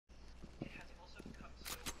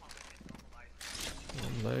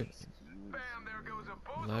Lag,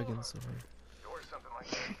 lagging sorry.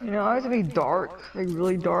 You know, I have to be dark, like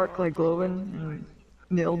really dark, like glowing and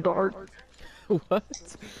nil dark. What?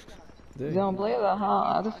 You Dang. don't believe that, huh?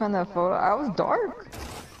 I have to find that photo. I was dark.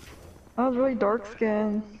 I was really dark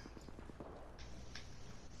skinned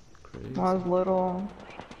Crazy. when I was little.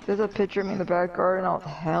 There's a picture of me in the back garden. I was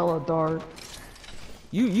hella dark.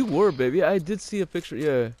 You were, baby. I did see a picture.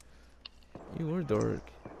 Yeah. You were dark.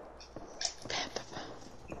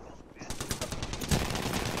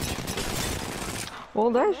 Well,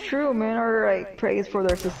 that's true. Men are like praised for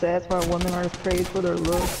their success, while women are praised for their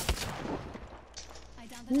looks.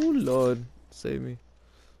 Oh Lord, save me.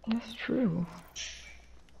 That's true.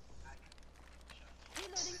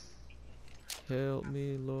 Help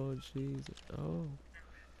me, Lord Jesus. Oh.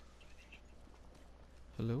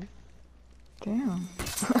 Hello? Damn.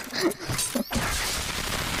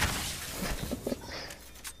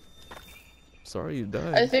 Sorry you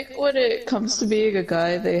died. I think when it comes to being a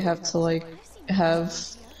guy, they have to like have,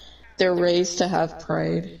 they're raised to have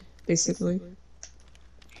pride, basically.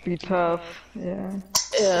 Be tough. Yeah.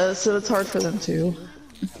 Yeah, so it's hard for them too.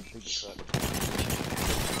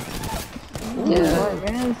 Yeah.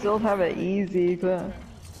 Men still have it easy, but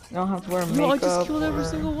you don't have to wear makeup. No, I just killed every or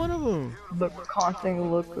single one of them. look constantly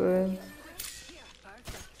look good.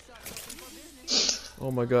 Oh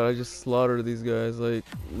my god, I just slaughtered these guys. Like,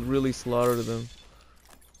 really slaughtered them.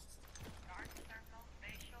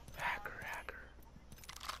 Hacker, hacker.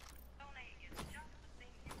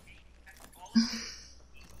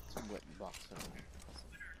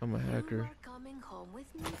 I'm a hacker.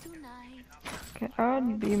 Okay,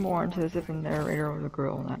 I'd be more interested if the narrator was a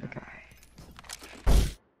girl, not a guy.